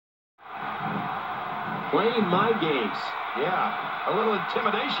Playing mind games. Yeah, a little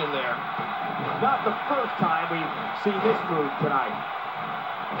intimidation there. Not the first time we've seen this move tonight.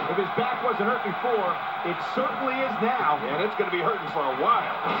 If his back wasn't hurt before, it certainly is now. And it's going to be hurting for a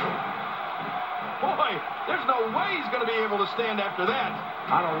while. Boy, there's no way he's going to be able to stand after that.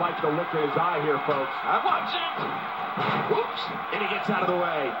 I don't like the look in his eye here, folks. Watch it. Oops. And he gets out of the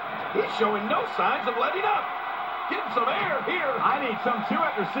way. He's showing no signs of letting up. Getting some air here. I need some too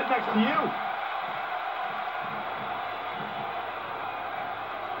after sitting next to you.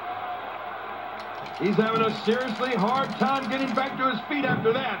 He's having a seriously hard time getting back to his feet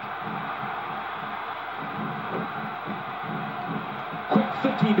after that. Quick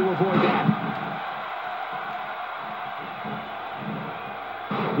thinking to avoid that.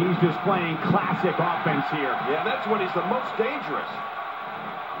 He's displaying classic offense here. Yeah, that's when he's the most dangerous.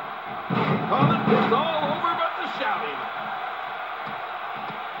 Calling this all over but the shouting.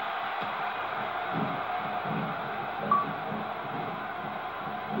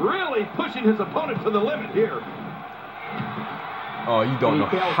 Really pushing his opponent to the limit here. Oh, you don't know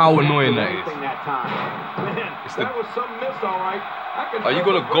how annoying that is. Man, that was some miss, all right. Are you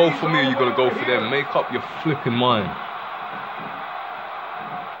gonna go for me or are you gonna go for them? Make up your flipping mind.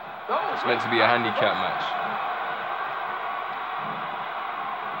 It's meant to be a handicap match.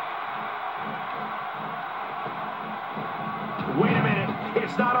 Wait a minute.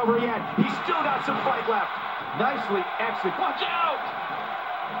 It's not over yet. He's still got some fight left. Nicely executed. Watch out!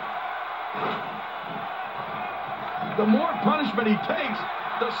 The more punishment he takes,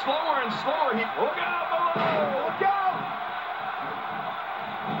 the slower and slower he... Look out below! Look out!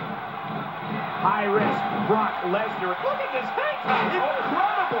 High risk, Brock Lesnar. Look at this hang time.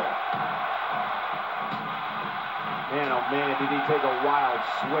 Incredible! Man, oh man, did he take a wild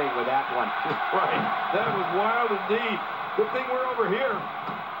swing with that one. Right. That was wild indeed. Good thing we're over here.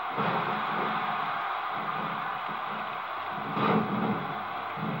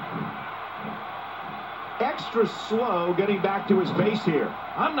 Extra slow getting back to his base here.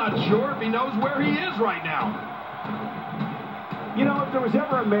 I'm not sure if he knows where he is right now. You know, if there was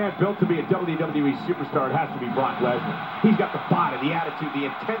ever a man built to be a WWE superstar, it has to be Brock Lesnar. He's got the body, the attitude, the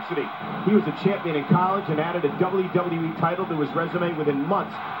intensity. He was a champion in college and added a WWE title to his resume within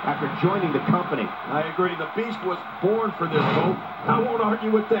months after joining the company. I agree. The Beast was born for this, Bo. I won't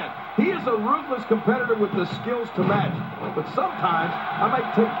argue with that. He is a ruthless competitor with the skills to match. But sometimes I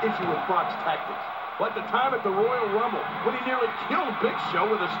might take issue with Brock's tactics. Like the time at the Royal Rumble, when he nearly killed Big Show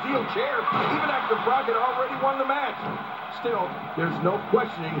with a steel chair, even after Brock had already won the match. Still, there's no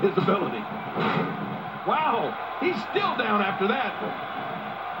questioning his ability. Wow, he's still down after that.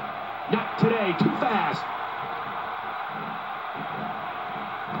 Not today, too fast.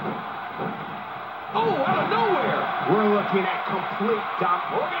 Oh, out of nowhere. We're looking at complete dump.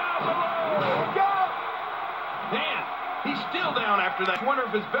 Look out below. Look out. Man, he's still down after that. I wonder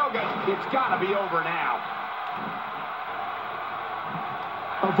if his bell got... It's got to be over now.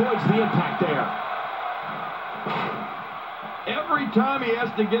 Avoids the impact there. Every time he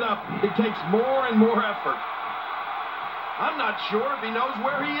has to get up, it takes more and more effort. I'm not sure if he knows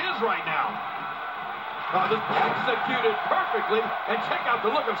where he is right now. Oh, this executed perfectly, and check out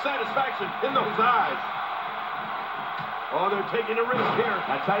the look of satisfaction in those eyes. Oh, they're taking a risk here.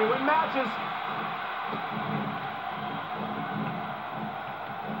 That's how you win matches.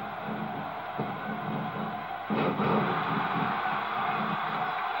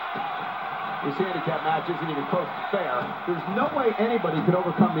 This handicap match isn't even close to fair. There's no way anybody could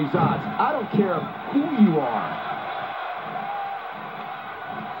overcome these odds. I don't care who you are.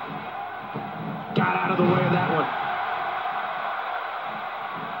 Got out of the way of that one.